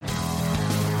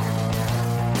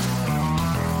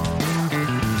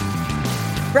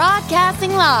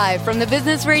Broadcasting live from the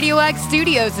Business RadioX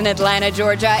studios in Atlanta,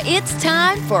 Georgia, it's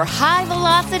time for High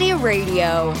Velocity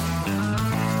Radio.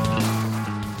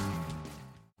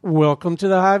 Welcome to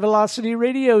the High Velocity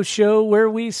Radio Show, where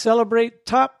we celebrate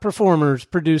top performers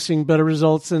producing better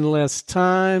results in less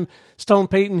time. Stone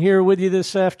Payton here with you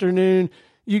this afternoon.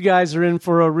 You guys are in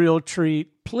for a real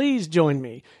treat. Please join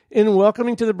me in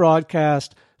welcoming to the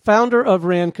broadcast founder of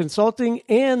Rand Consulting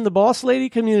and the Boss Lady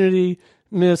community,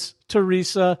 Miss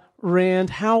Teresa Rand.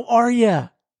 How are you?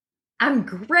 I'm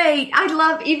great. I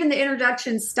love even the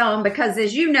introduction, Stone, because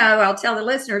as you know, I'll tell the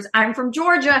listeners, I'm from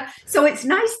Georgia, so it's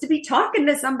nice to be talking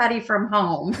to somebody from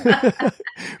home.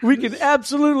 We can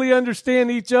absolutely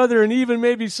understand each other, and even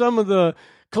maybe some of the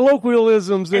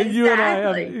colloquialisms that you and I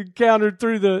have encountered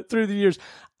through the years.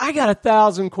 I got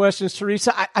 1,000 questions,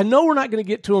 Teresa. I know we're not going to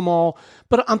get to them all,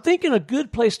 but I'm thinking a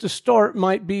good place to start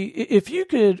might be if you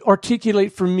could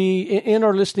articulate for me and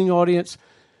our listening audience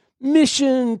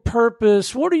mission,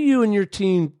 purpose. What are you and your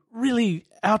team really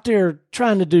out there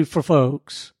trying to do for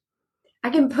folks?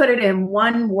 I can put it in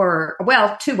one word.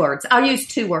 Well, 2 words. I'll use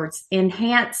 2 words.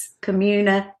 Enhance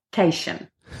communication.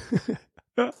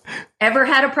 Ever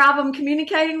had a problem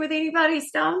communicating with anybody,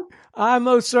 Stone? I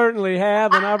most certainly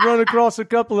have, and I've run across a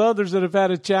couple of others that have had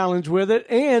a challenge with it.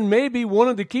 And maybe one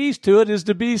of the keys to it is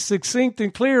to be succinct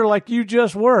and clear like you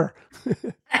just were.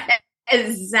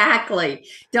 Exactly.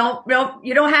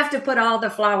 You don't have to put all the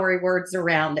flowery words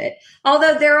around it.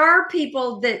 Although there are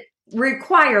people that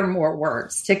require more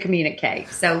words to communicate.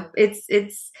 So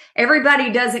it's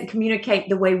everybody doesn't communicate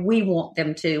the way we want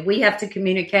them to. We have to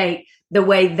communicate the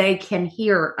way they can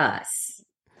hear us.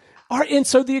 All right, and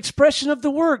so the expression of the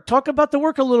work, talk about the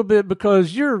work a little bit,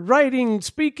 because you're writing,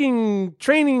 speaking,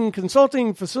 training,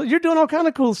 consulting, you're doing all kind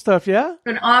of cool stuff, yeah?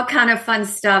 Doing all kind of fun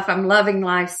stuff. I'm loving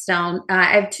Lifestone. I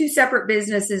have 2 separate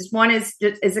businesses. One is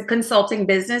a consulting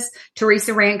business,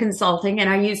 Teresa Rand Consulting, and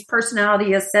I use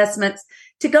personality assessments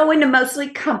to go into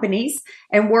mostly companies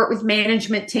and work with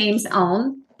management teams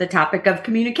on the topic of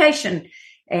communication.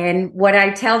 And what I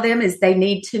tell them is they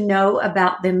need to know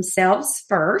about themselves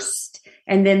first,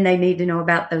 and then they need to know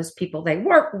about those people they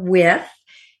work with.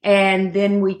 And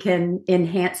then we can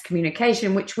enhance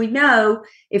communication, which we know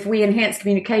if we enhance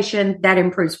communication, that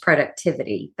improves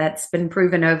productivity. That's been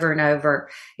proven over and over.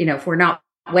 You know, if we're not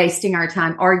wasting our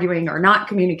time arguing or not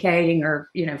communicating or,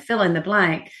 fill in the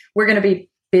blank, we're going to be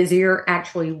busier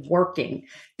actually working.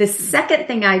 The second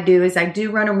thing I do is I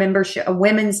do run a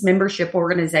women's membership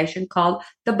organization called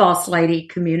the Boss Lady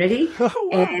Community. Oh,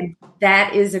 wow. And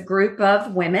that is a group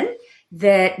of women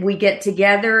that we get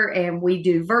together and we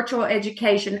do virtual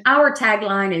education. Our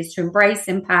tagline is to embrace,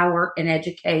 empower, and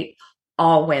educate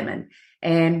all women.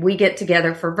 And we get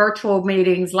together for virtual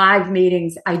meetings, live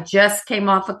meetings. I just came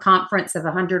off a conference of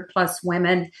 100 plus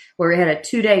women where we had a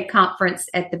 2-day conference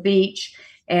at the beach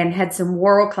and had some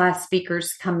world-class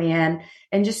speakers come in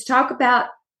and just talk about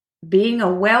being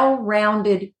a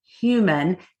well-rounded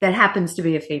human that happens to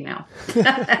be a female.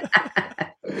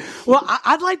 Well,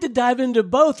 I'd like to dive into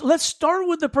both. Let's start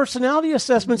with the personality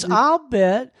assessments. Mm-hmm. I'll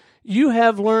bet you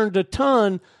have learned a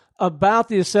ton about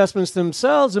the assessments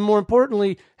themselves, and more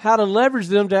importantly, how to leverage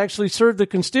them to actually serve the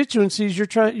constituencies you're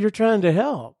trying to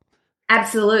help.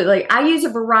 Absolutely. I use a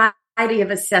variety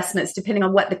of assessments depending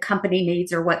on what the company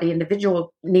needs or what the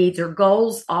individual needs or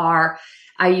goals are.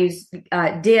 I use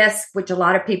DISC, which a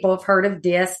lot of people have heard of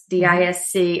DISC,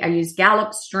 D-I-S-C. I use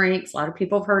Gallop Strengths. A lot of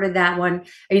people have heard of that one.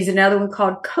 I use another one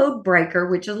called Code Breaker,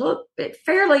 which is a little bit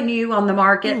fairly new on the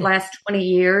market, last 20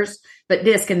 years, but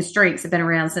DISC and Strengths have been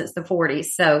around since the 40s.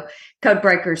 So Code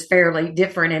Breaker is fairly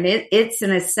different. And it's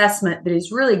an assessment that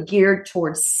is really geared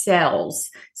towards sales.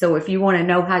 So if you want to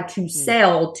know how to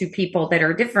sell to people that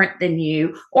are different than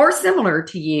you or similar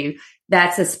to you,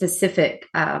 that's a specific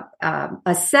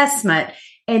assessment.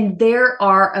 And there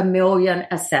are a million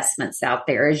assessments out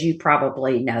there, as you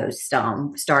probably know,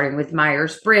 Stone, starting with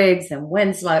Myers-Briggs and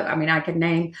Winslow. I mean, I could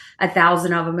name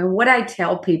 1,000 of them. And what I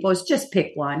tell people is just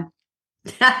pick one.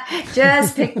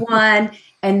 Just pick one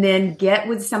and then get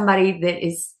with somebody that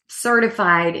is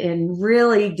certified in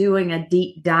really doing a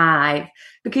deep dive,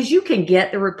 because you can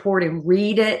get the report and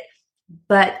read it,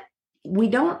 but we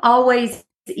don't always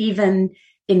even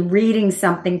in reading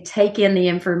something, take in the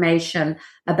information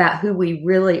about who we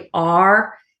really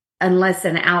are, unless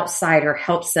an outsider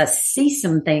helps us see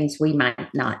some things we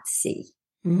might not see.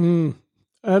 Mm-hmm.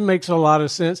 That makes a lot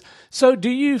of sense. So do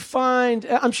you find,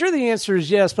 I'm sure the answer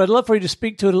is yes, but I'd love for you to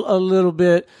speak to it a little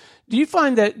bit. Do you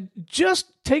find that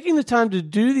just taking the time to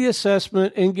do the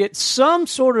assessment and get some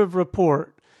sort of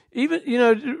report even,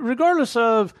 regardless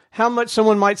of how much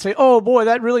someone might say, oh boy,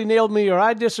 that really nailed me, or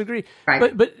I disagree.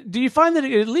 Right. But do you find that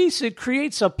at least it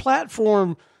creates a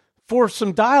platform for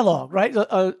some dialogue, right?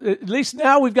 At least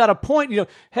now we've got a point,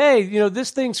 hey,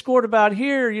 this thing scored about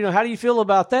here, how do you feel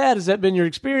about that? Has that been your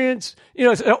experience?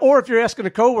 Or if you're asking a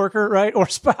coworker, right, or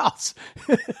spouse.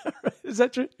 Is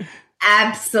that true?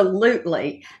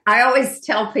 Absolutely. I always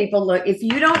tell people, look, if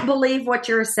you don't believe what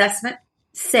your assessment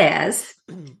says,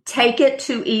 take it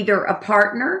to either a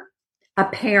partner, a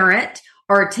parent,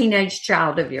 or a teenage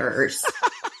child of yours.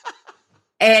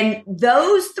 And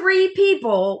those three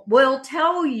people will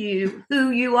tell you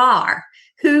who you are,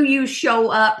 who you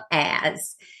show up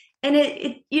as. And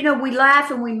we laugh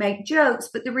and we make jokes,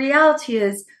 but the reality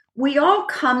is we all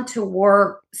come to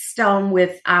work, Stone,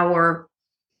 with our,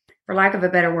 for lack of a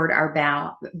better word, our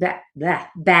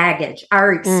baggage,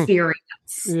 our experience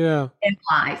in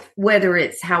life, whether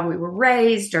it's how we were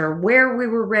raised or where we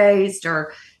were raised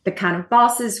or the kind of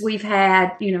bosses we've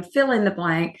had, fill in the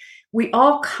blank. We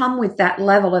all come with that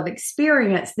level of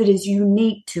experience that is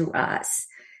unique to us.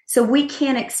 So we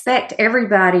can't expect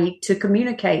everybody to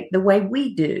communicate the way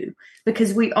we do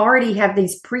because we already have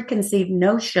these preconceived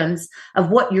notions of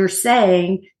what you're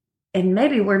saying. And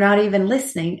maybe we're not even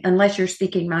listening unless you're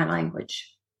speaking my language.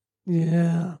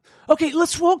 Yeah. Okay,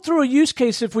 let's walk through a use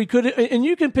case if we could. And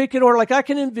you can pick it, or like I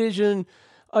can envision,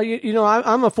 I'm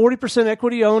a 40%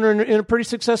 equity owner in a pretty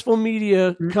successful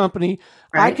media company.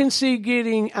 Right. I can see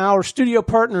getting our studio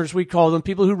partners, we call them,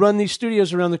 people who run these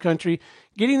studios around the country,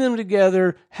 getting them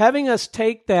together, having us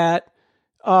take that.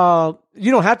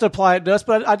 You don't have to apply it to us,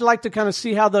 but I'd like to kind of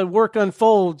see how the work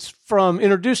unfolds from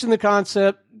introducing the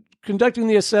concept, conducting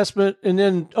the assessment, and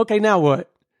then, okay, now what?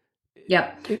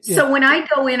 Yep. So when I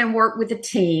go in and work with a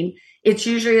team, it's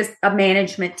usually a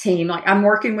management team. Like I'm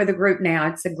working with a group now.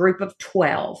 It's a group of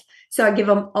 12. So I give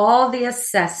them all the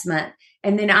assessment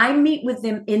and then I meet with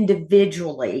them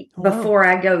individually before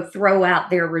I go throw out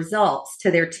their results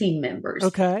to their team members.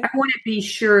 Okay. I want to be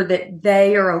sure that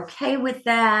they are okay with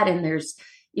that. And there's,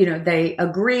 they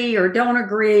agree or don't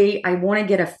agree. I want to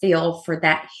get a feel for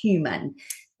that human.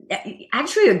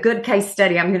 Actually, a good case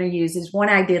study I'm going to use is one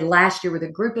I did last year with a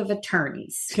group of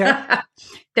attorneys. Okay.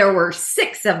 There were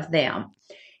 6 of them,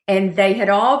 and they had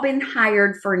all been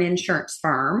hired for an insurance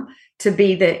firm to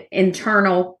be the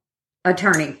internal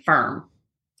attorney firm,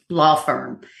 law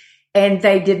firm. And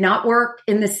they did not work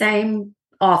in the same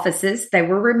offices. They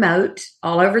were remote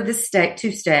all over the state,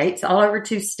 2 states, all over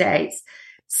 2 states.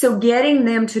 So getting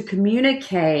them to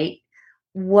communicate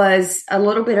was a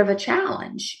little bit of a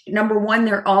challenge. Number one,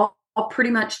 they're all pretty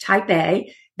much type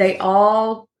A. They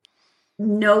all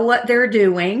know what they're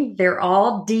doing. They're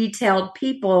all detailed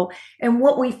people. And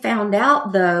what we found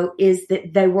out, though, is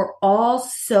that they were all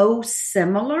so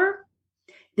similar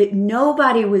that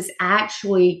nobody was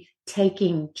actually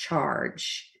taking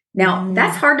charge. Now,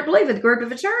 that's hard to believe with a group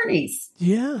of attorneys.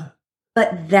 Yeah.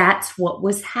 But that's what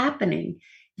was happening.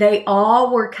 They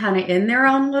all were kind of in their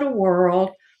own little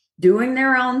world, doing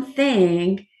their own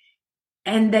thing,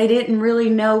 and they didn't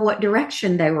really know what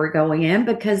direction they were going in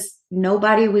because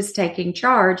nobody was taking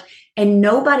charge and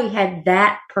nobody had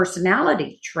that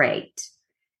personality trait.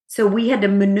 So we had to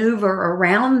maneuver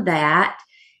around that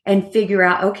and figure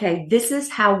out, okay, this is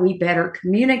how we better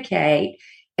communicate.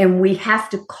 And we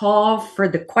have to call for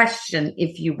the question,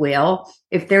 if you will.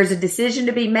 If there's a decision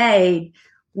to be made,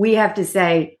 we have to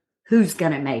say, who's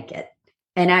going to make it?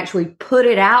 And actually put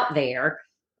it out there.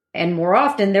 And more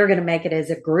often, they're going to make it as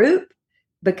a group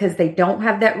because they don't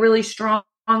have that really strong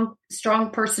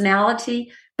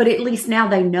personality. But at least now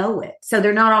they know it. So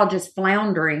they're not all just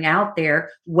floundering out there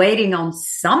waiting on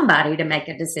somebody to make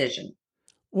a decision.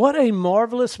 What a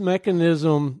marvelous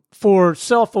mechanism for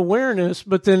self-awareness.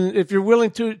 But then if you're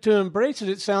willing to embrace it,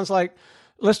 it sounds like,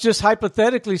 let's just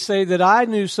hypothetically say that I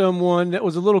knew someone that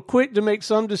was a little quick to make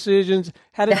some decisions,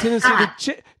 had a tendency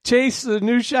to chase the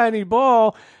new shiny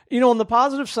ball. On the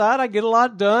positive side, I get a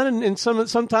lot done, and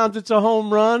sometimes it's a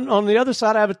home run. On the other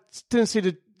side, I have a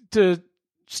tendency to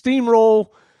steamroll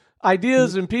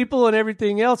ideas and people and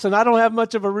everything else, and I don't have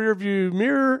much of a rear view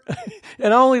mirror,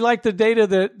 and I only like the data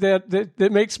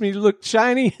that makes me look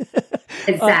shiny.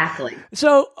 Exactly.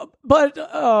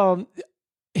 But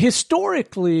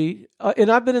historically,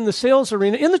 and I've been in the sales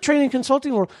arena, in the training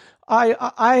consulting world,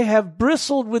 I have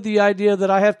bristled with the idea that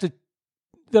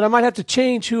I might have to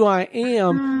change who I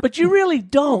am, but you really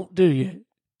don't, do you?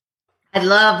 I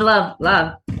love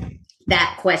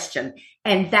that question.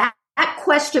 And that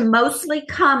question mostly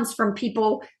comes from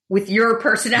people with your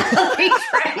personality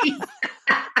traits.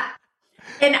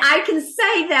 And I can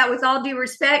say that with all due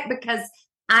respect because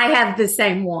I have the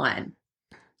same one.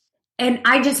 And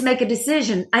I just make a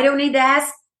decision. I don't need to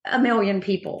ask a million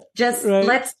people. Let's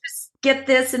just get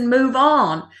this and move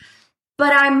on.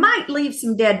 But I might leave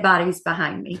some dead bodies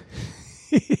behind me.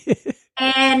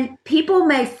 And people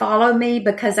may follow me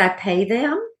because I pay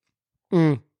them.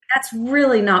 That's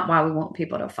really not why we want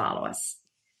people to follow us.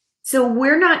 So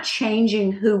we're not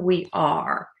changing who we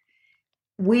are.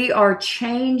 We are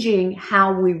changing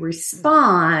how we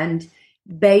respond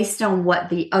based on what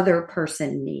the other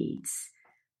person needs.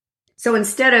 So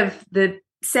instead of the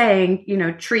saying,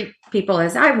 treat people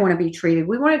as I want to be treated,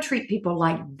 we want to treat people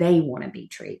like they want to be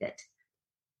treated.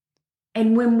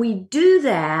 And when we do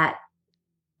that,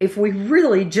 if we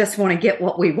really just want to get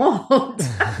what we want,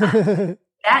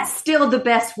 that's still the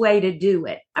best way to do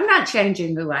it. I'm not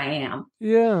changing who I am.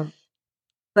 Yeah.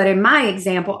 But in my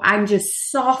example, I'm just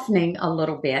softening a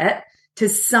little bit to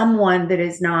someone that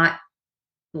is not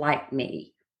like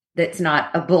me, that's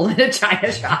not a bull in a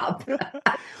china shop.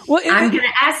 I'm going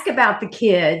to ask about the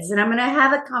kids and I'm going to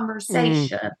have a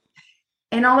conversation.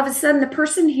 And all of a sudden, the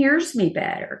person hears me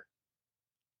better.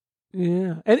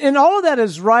 Yeah. And all of that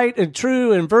is right and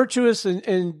true and virtuous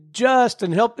and just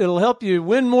and it'll help you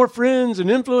win more friends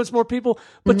and influence more people.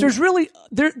 But there's really,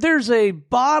 there's a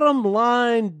bottom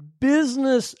line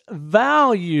business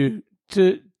value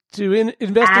to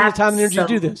investing the time and energy to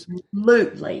do this.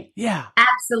 Absolutely. Yeah.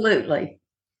 Absolutely.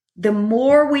 The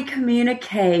more we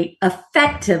communicate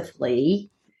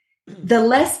effectively, the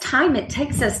less time it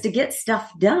takes us to get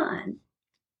stuff done.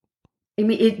 I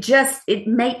mean, it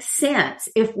makes sense.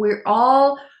 If we're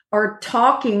all are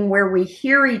talking where we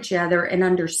hear each other and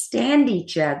understand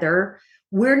each other,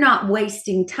 we're not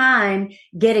wasting time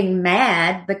getting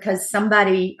mad because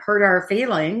somebody hurt our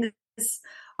feelings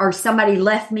or somebody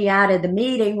left me out of the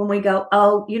meeting when we go,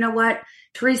 oh, you know what?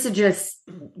 Teresa just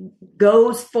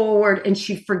goes forward and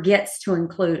she forgets to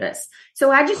include us.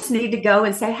 So I just need to go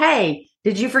and say, hey,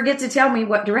 did you forget to tell me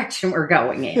what direction we're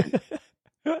going in?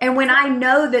 And when I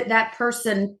know that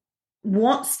person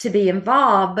wants to be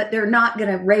involved, but they're not going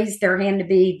to raise their hand to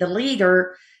be the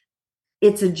leader,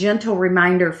 it's a gentle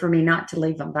reminder for me not to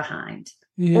leave them behind,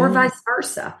 or vice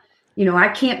versa. I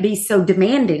can't be so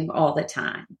demanding all the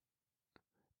time.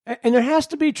 And there has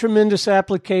to be tremendous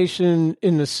application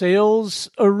in the sales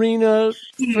arena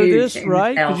for this,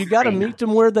 right? Because you got to meet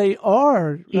them where they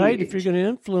are, right? If you're going to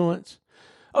influence.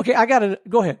 Okay,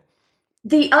 go ahead.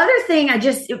 The other thing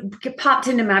it popped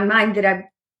into my mind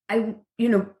that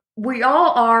we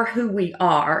all are who we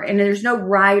are and there's no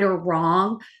right or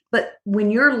wrong. But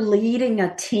when you're leading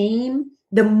a team,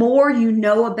 the more you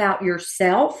know about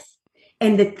yourself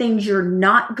and the things you're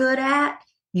not good at,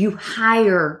 you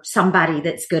hire somebody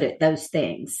that's good at those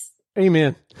things.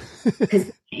 Amen.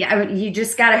 Because you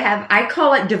just got to I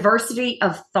call it diversity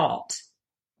of thought.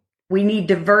 We need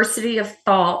diversity of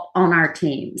thought on our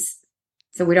teams.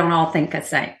 So we don't all think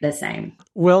the same.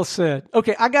 Well said.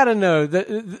 Okay, I got to know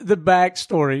the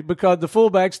backstory, because the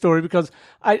full backstory, because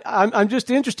I'm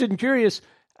just interested and curious.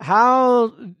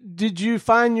 How did you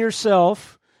find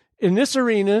yourself in this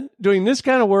arena doing this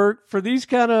kind of work for these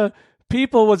kind of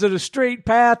people? Was it a straight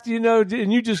path,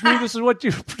 and you just knew this is what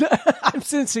you? I'm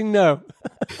sensing no.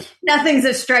 Nothing's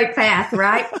a straight path,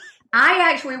 right?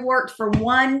 I actually worked for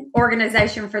one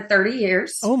organization for 30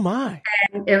 years. Oh my!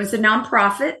 And it was a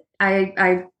nonprofit.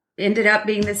 I ended up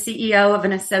being the CEO of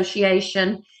an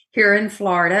association here in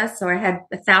Florida. So I had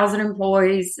 1,000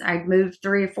 employees. I moved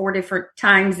 3 or 4 different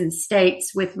times in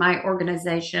states with my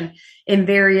organization in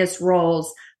various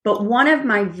roles. But one of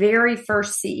my very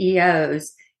first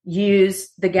CEOs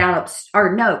used he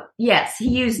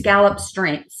used Gallop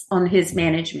Strengths on his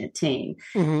management team.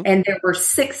 And there were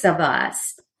 6 of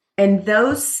us. And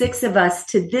those 6 of us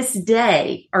to this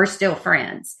day are still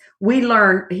friends.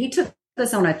 He took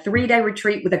us on a 3-day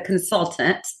retreat with a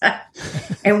consultant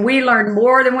and we learned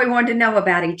more than we wanted to know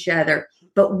about each other.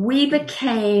 But we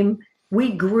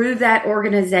grew that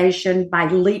organization by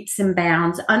leaps and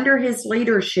bounds under his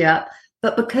leadership,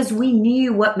 but because we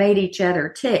knew what made each other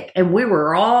tick, and we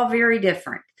were all very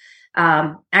different.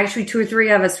 Actually, 2 or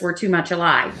 3 of us were too much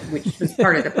alike, which was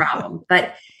part of the problem.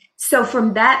 But so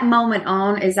from that moment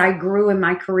on, as I grew in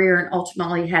my career and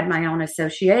ultimately had my own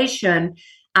association,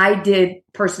 I did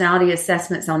personality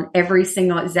assessments on every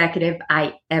single executive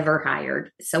I ever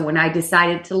hired. So when I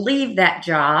decided to leave that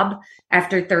job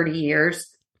after 30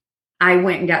 years, I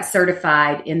went and got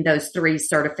certified in those 3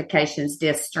 certifications,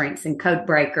 Disc, Strengths, and Code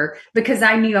Breaker, because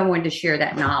I knew I wanted to share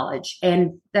that knowledge.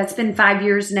 And that's been 5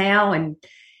 years now, and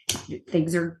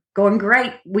things are going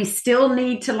great. We still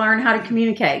need to learn how to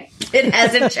communicate. It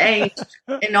hasn't changed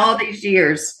in all these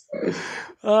years.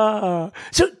 So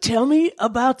tell me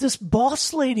about this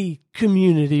Boss Lady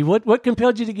community. What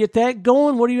compelled you to get that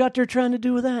going? What are you out there trying to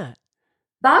do with that?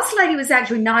 Boss Lady was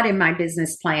actually not in my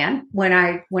business plan when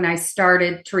I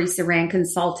started Teresa Rand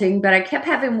Consulting, but I kept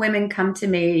having women come to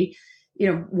me,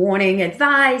 wanting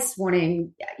advice,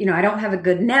 wanting, I don't have a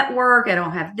good network. I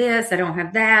don't have this. I don't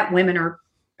have that.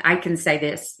 I can say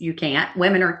this, you can't.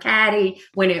 Women are catty,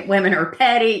 women are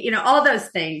petty, all those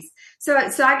things. So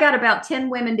I got about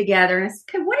 10 women together and I said,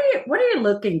 okay, what are you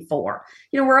looking for?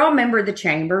 We're all member of the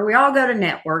chamber. We all go to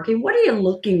networking. What are you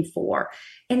looking for?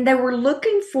 And they were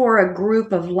looking for a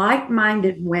group of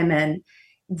like-minded women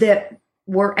that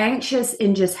were anxious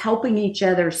in just helping each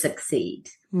other succeed.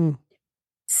 Mm.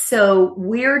 So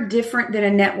we're different than a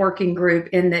networking group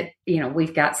in that,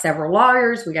 we've got several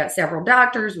lawyers, we got several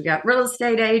doctors, we got real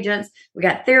estate agents, we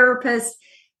got therapists.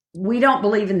 We don't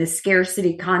believe in the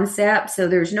scarcity concept. So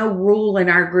there's no rule in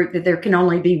our group that there can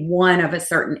only be one of a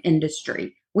certain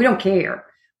industry. We don't care.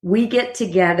 We get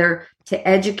together to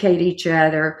educate each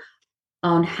other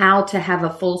on how to have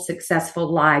a full,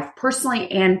 successful life, personally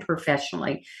and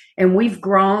professionally. And we've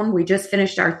grown. We just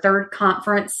finished our third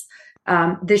conference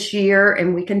this year,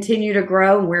 and we continue to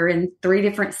grow. We're in 3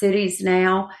 different cities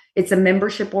now. It's a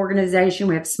membership organization.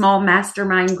 We have small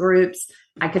mastermind groups.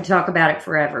 I could talk about it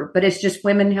forever, but it's just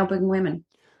women helping women.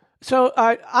 So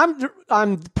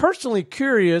I'm personally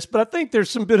curious, but I think there's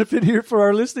some benefit here for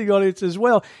our listening audience as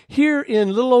well. Here in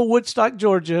little old Woodstock,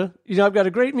 Georgia, I've got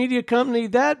a great media company.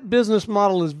 That business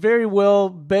model is very well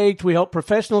baked. We help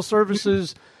professional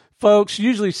services folks,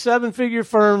 usually 7-figure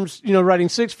firms, writing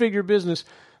 6-figure business.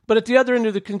 But at the other end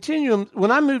of the continuum,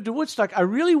 when I moved to Woodstock, I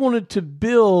really wanted to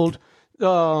build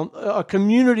a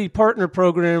community partner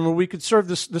program where we could serve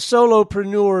the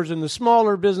solopreneurs and the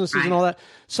smaller businesses and all that.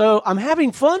 So I'm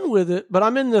having fun with it, but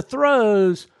I'm in the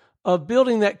throes of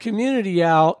building that community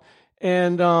out.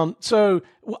 And so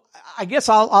I guess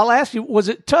I'll ask you, was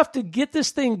it tough to get this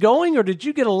thing going, or did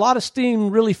you get a lot of steam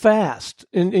really fast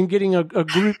in getting a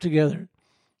group together?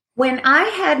 When I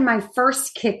had my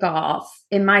first kickoff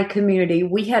in my community,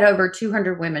 we had over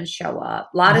 200 women show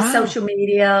up. A lot of social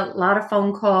media, a lot of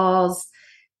phone calls.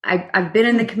 I've been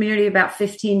in the community about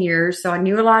 15 years, so I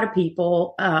knew a lot of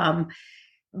people.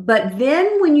 But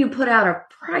then when you put out a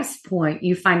price point,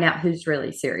 you find out who's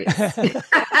really serious.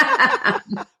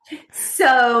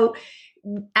 So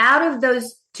out of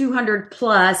those 200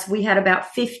 plus, we had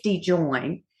about 50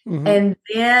 join. Mm-hmm. And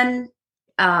then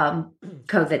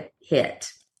COVID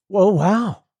hit. Whoa,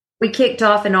 wow. We kicked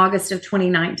off in August of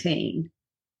 2019.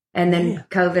 And then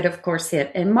COVID, of course,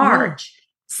 hit in March. Yeah.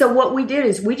 So what we did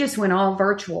is we just went all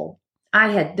virtual. I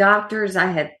had doctors, I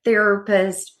had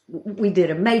therapists. We did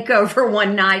a makeover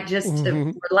one night just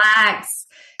to relax.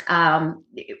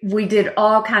 We did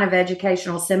all kind of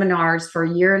educational seminars for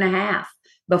 1.5 years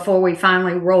before we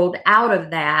finally rolled out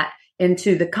of that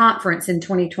into the conference in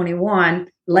 2021,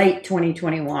 late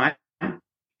 2021.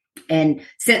 And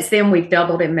since then, we've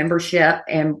doubled in membership,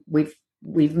 and we've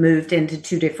moved into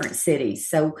 2 different cities.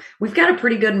 So we've got a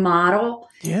pretty good model.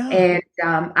 Yeah. And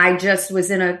I just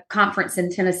was in a conference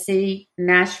in Tennessee,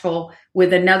 Nashville,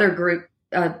 with another group,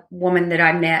 a woman that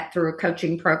I met through a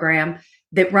coaching program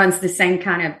that runs the same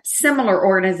kind of similar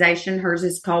organization. Hers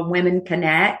is called Women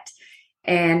Connect,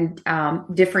 and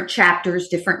different chapters,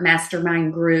 different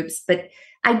mastermind groups. But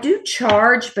I do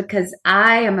charge because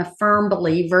I am a firm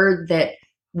believer that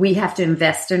we have to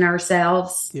invest in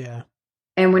ourselves. Yeah.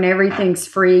 And when everything's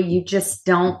free, you just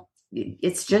don't,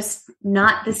 it's just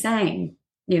not the same.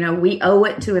 We owe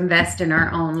it to invest in our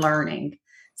own learning.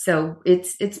 So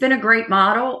it's been a great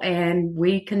model, and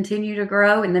we continue to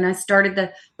grow. And then I started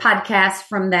the podcast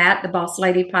from that, the Boss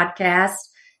Lady podcast,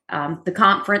 the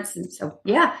conference. And so,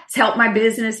 it's helped my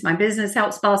business. My business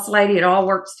helps Boss Lady. It all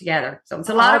works together. So it's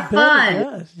a lot of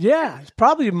fun. Yeah. It's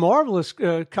probably marvelous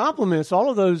compliments, all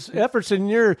of those efforts. And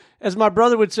you're, as my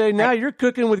brother would say, now you're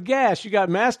cooking with gas. You got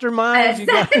masterminds, you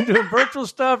got into virtual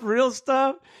stuff, real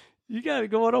stuff. You got it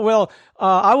going on. Well,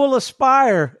 I will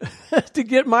aspire to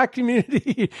get my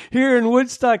community here in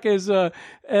Woodstock as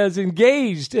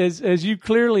engaged as you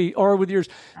clearly are with yours.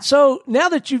 So now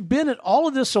that you've been at all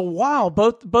of this a while,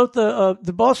 both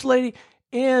the Boss Lady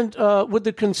and with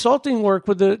the consulting work,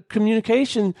 with the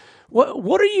communication,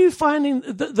 what are you finding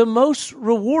the most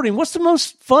rewarding? What's the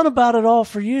most fun about it all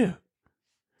for you?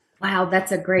 Wow,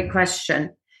 that's a great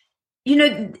question.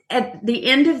 At the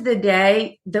end of the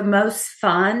day, the most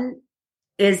fun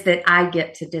is that I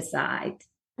get to decide.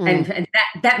 And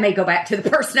that may go back to the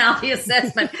personality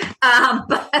assessment,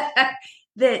 but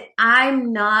that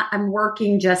I'm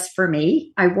working just for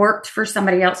me. I worked for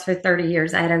somebody else for 30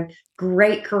 years. I had a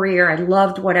great career. I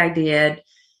loved what I did.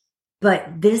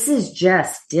 but this is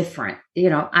just different.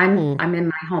 I'm in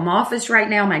my home office right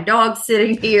now. My dog's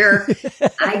sitting here.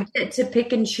 I get to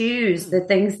pick and choose the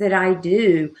things that I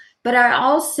do, but I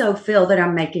also feel that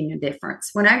I'm making a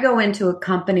difference. When I go into a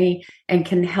company and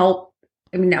can help,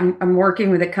 I'm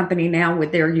working with a company now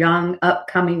with their young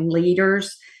upcoming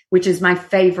leaders, which is my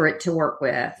favorite to work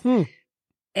with.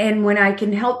 And when I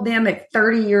can help them at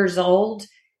 30 years old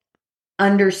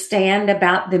understand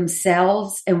about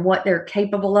themselves and what they're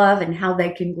capable of and how they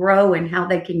can grow and how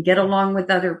they can get along with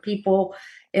other people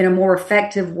in a more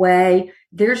effective way,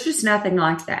 there's just nothing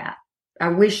like that. I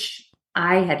wish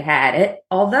I had it.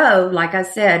 Although, like I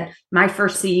said, my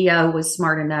first CEO was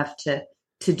smart enough to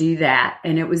do that.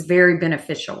 And it was very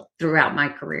beneficial throughout my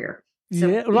career. So,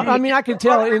 yeah. Well, I can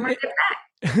tell. I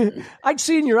can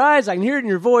see in your eyes. I can hear it in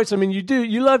your voice.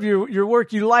 You love your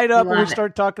work. You light up when we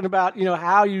start talking about,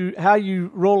 how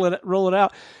you roll it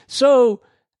out. So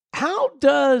how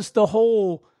does the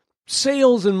whole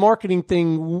sales and marketing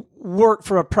thing work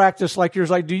for a practice like yours?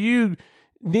 Like, do you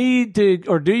need to,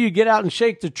 or do you get out and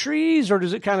shake the trees, or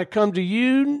does it kind of come to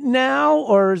you now,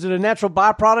 or is it a natural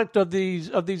byproduct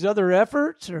of these other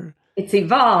efforts? Or it's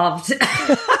evolved.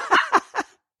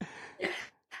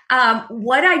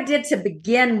 What I did to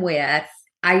begin with,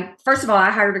 first of all,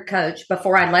 I hired a coach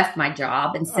before I left my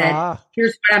job and said,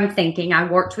 here's what I'm thinking. I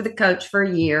worked with a coach for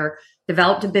a year,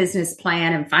 developed a business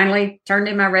plan, and finally turned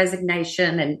in my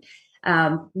resignation. And,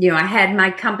 I had my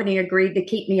company agreed to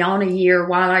keep me on a year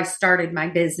while I started my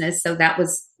business. So that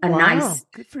was a nice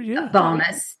good for you.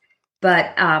 bonus.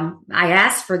 But I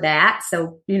asked for that.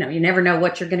 So, you never know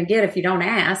what you're going to get if you don't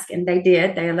ask. And they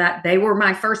did. They were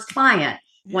my first client.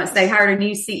 Yes. Once they hired a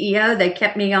new CEO, they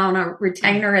kept me on a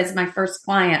retainer as my first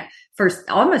client for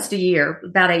almost a year,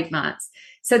 about 8 months.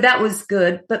 So that was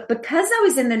good. But because I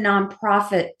was in the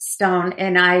nonprofit, Stone,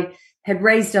 and I had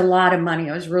raised a lot of money,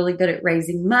 I was really good at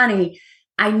raising money.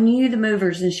 I knew the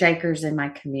movers and shakers in my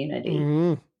community.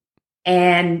 Mm-hmm.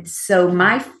 And so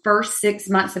my first 6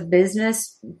 months of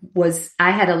business I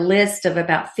had a list of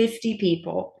about 50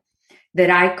 people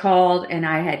that I called, and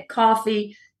I had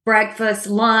coffee, breakfast,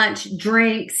 lunch,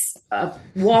 drinks,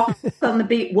 walk on the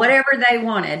beach, whatever they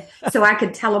wanted, so I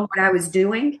could tell them what I was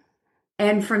doing.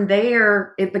 And from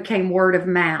there, it became word of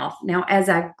mouth. Now, as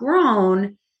I've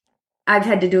grown, I've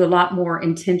had to do a lot more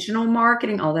intentional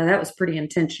marketing, although that was pretty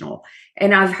intentional.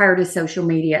 And I've hired a social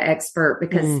media expert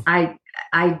because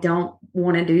I don't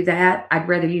want to do that. I'd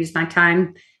rather use my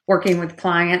time working with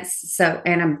clients.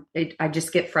 I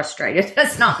just get frustrated.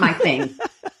 That's not my thing.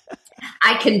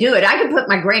 I can do it. I can put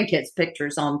my grandkids'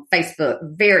 pictures on Facebook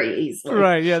very easily.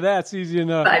 Right. Yeah, that's easy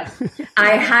enough. But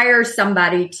I hire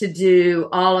somebody to do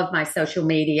all of my social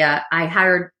media. I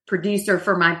hired a producer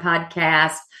for my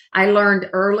podcast. I learned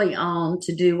early on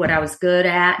to do what I was good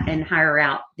at and hire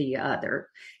out the other.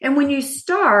 And when you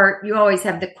start, you always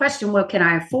have the question, well, can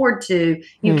I afford to?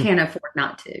 You can't afford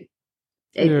not to.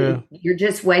 You're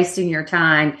just wasting your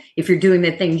time if you're doing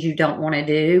the things you don't want to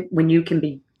do when you can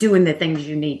be doing the things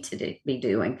you need to be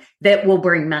doing that will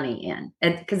bring money in.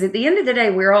 Because at the end of the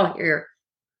day, we're all here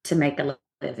to make a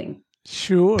living.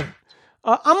 Sure.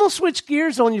 I'm going to switch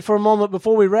gears on you for a moment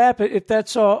before we wrap it, if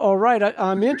that's all right.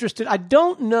 I'm interested. I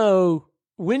don't know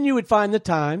when you would find the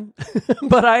time,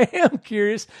 but I am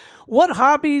curious. What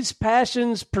hobbies,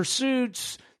 passions,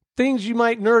 pursuits, things you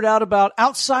might nerd out about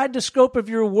outside the scope of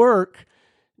your work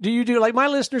do you do? Like my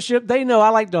listenership, they know I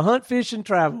like to hunt, fish, and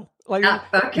travel.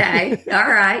 Okay. All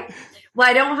right. Well,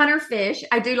 I don't hunt or fish.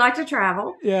 I do like to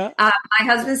travel. Yeah. My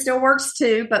husband still works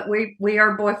too, but we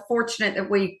are both fortunate that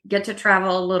we get to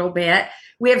travel a little bit.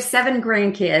 We have 7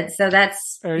 grandkids, so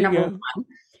that's number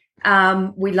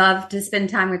one. We love to spend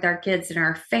time with our kids and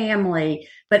our family,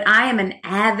 but I am an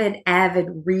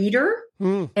avid reader,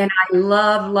 and I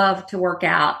love to work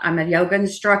out. I'm a yoga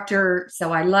instructor,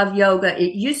 so I love yoga.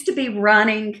 It used to be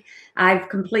running. I've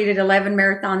completed 11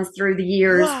 marathons through the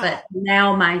years, but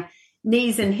now my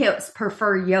knees and hips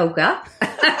prefer yoga.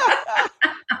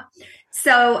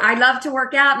 So I love to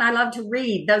work out and I love to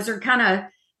read. Those are kind of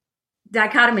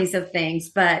dichotomies of things,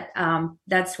 but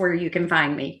that's where you can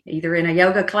find me, either in a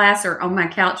yoga class or on my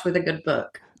couch with a good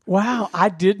book. Wow, I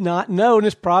did not know, and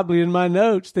it's probably in my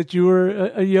notes, that you were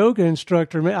a yoga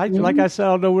instructor. Like I said, I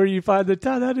don't know where you find the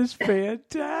time. That is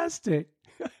fantastic.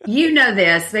 You know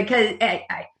this because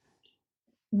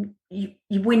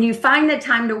when you find the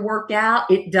time to work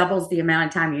out, it doubles the amount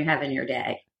of time you have in your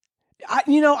day.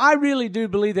 I really do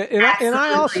believe that. And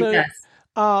I also,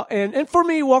 and for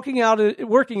me, working out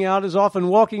is often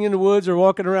walking in the woods or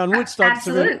walking around Woodstock.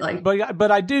 Absolutely.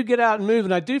 But I do get out and move,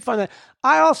 and I do find that.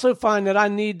 I also find that I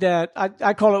need that.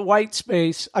 I call it white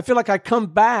space. I feel like I come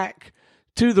back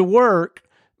to the work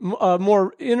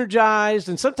more energized,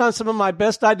 and sometimes some of my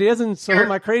best ideas and some of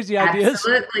my crazy ideas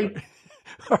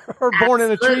are born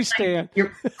in a tree stand.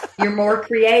 You're more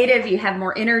creative. You have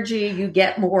more energy. You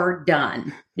get more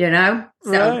done,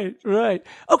 So. Right.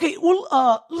 Okay.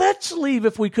 Well, let's leave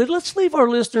our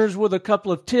listeners with a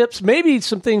couple of tips, maybe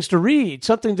some things to read,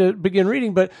 something to begin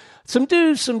reading, but some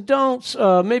do's, some don'ts,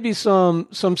 maybe some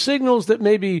signals that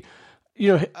maybe,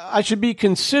 I should be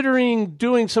considering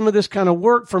doing some of this kind of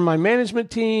work for my management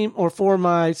team or for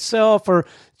myself, or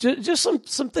just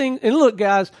something. And look,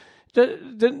 guys,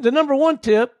 the number one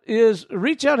tip is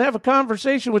reach out and have a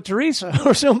conversation with Teresa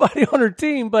or somebody on her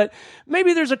team. But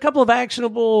maybe there's a couple of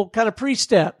actionable kind of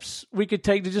pre-steps we could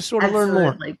take to just sort of learn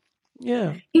more.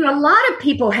 Yeah. A lot of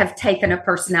people have taken a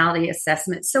personality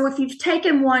assessment. So if you've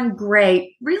taken one,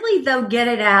 great. Really, though, get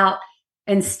it out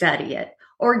and study it,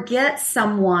 or get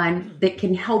someone that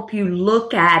can help you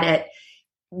look at it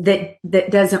that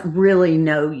doesn't really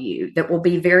know you, that will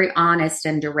be very honest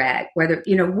and direct. Whether,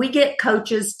 we get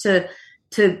coaches to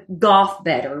golf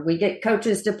better. We get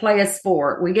coaches to play a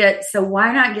sport. So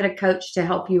why not get a coach to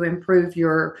help you improve,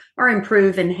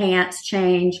 enhance,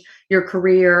 change your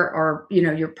career or,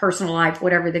 your personal life,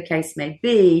 whatever the case may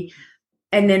be.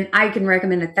 And then I can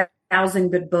recommend 1,000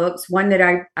 good books. One that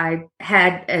I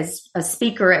had as a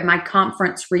speaker at my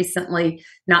conference recently,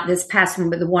 not this past one,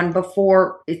 but the one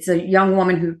before. It's a young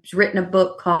woman who's written a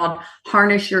book called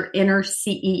Harness Your Inner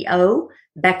CEO.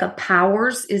 Becca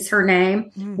Powers is her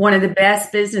name. One of the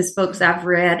best business books I've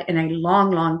read in a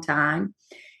long, long time.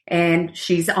 And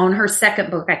she's on her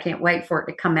second book. I can't wait for it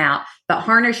to come out. But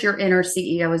Harness Your Inner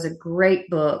CEO is a great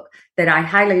book that I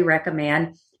highly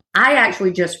recommend. I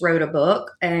actually just wrote a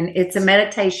book, and it's a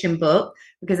meditation book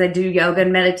because I do yoga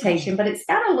and meditation, but it's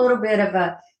got a little bit of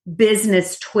a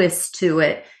business twist to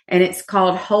it. And it's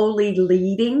called Holy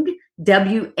Leading,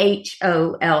 WHOLLY,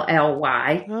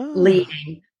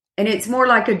 leading. And it's more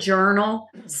like a journal.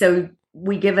 So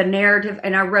we give a narrative,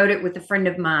 and I wrote it with a friend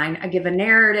of mine. I give a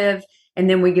narrative, and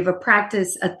then we give a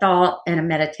practice, a thought, and a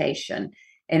meditation.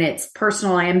 And it's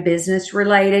personal and business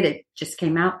related. It just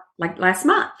came out like last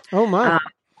month. Oh, my.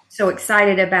 So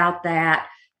excited about that.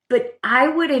 But I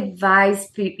would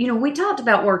advise people, we talked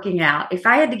about working out. If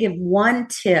I had to give one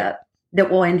tip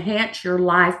that will enhance your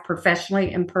life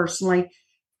professionally and personally,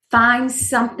 find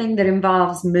something that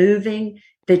involves moving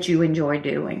that you enjoy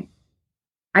doing.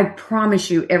 I promise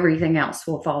you everything else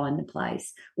will fall into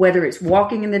place, whether it's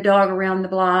walking the dog around the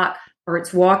block, or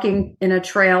it's walking in a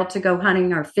trail to go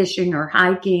hunting or fishing or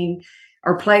hiking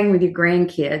or playing with your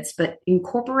grandkids, but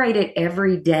incorporate it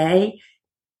every day,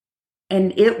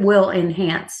 and it will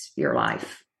enhance your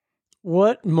life.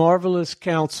 What marvelous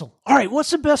counsel. All right,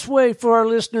 what's the best way for our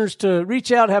listeners to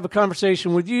reach out, have a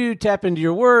conversation with you, tap into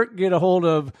your work, get a hold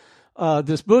of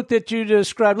this book that you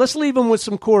described? Let's leave them with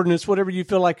some coordinates, whatever you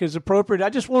feel like is appropriate. I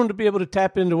just want them to be able to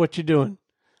tap into what you're doing.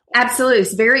 Absolutely.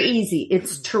 It's very easy.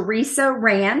 It's Teresa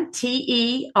Rand,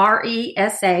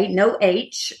 TERESA, no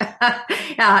H,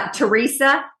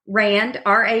 Teresa Rand,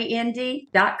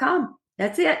 RAND.com.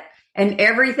 That's it. And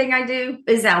everything I do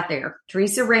is out there,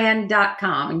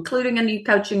 teresarand.com, including a new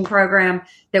coaching program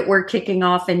that we're kicking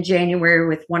off in January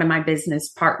with one of my business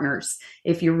partners.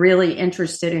 If you're really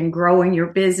interested in growing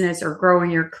your business or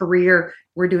growing your career,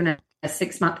 we're doing a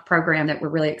 6-month program that we're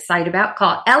really excited about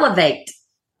called Elevate.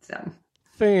 So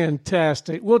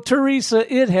fantastic. Well,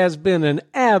 Teresa, it has been an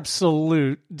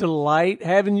absolute delight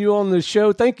having you on the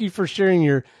show. Thank you for sharing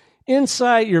your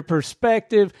insight, your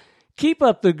perspective. Keep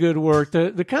up the good work,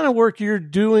 the kind of work you're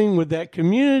doing with that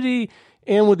community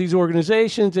and with these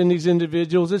organizations and these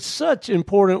individuals. It's such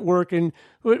important work, and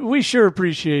we sure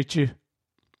appreciate you.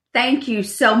 Thank you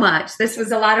so much. This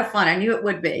was a lot of fun. I knew it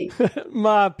would be.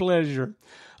 My pleasure.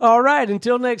 All right,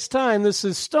 until next time, this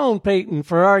is Stone Payton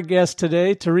for our guest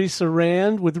today, Teresa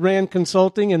Rand with Rand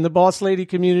Consulting and the Boss Lady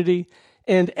community,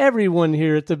 and everyone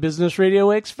here at the Business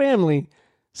RadioX family,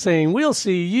 saying we'll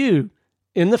see you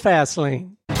in the fast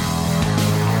lane.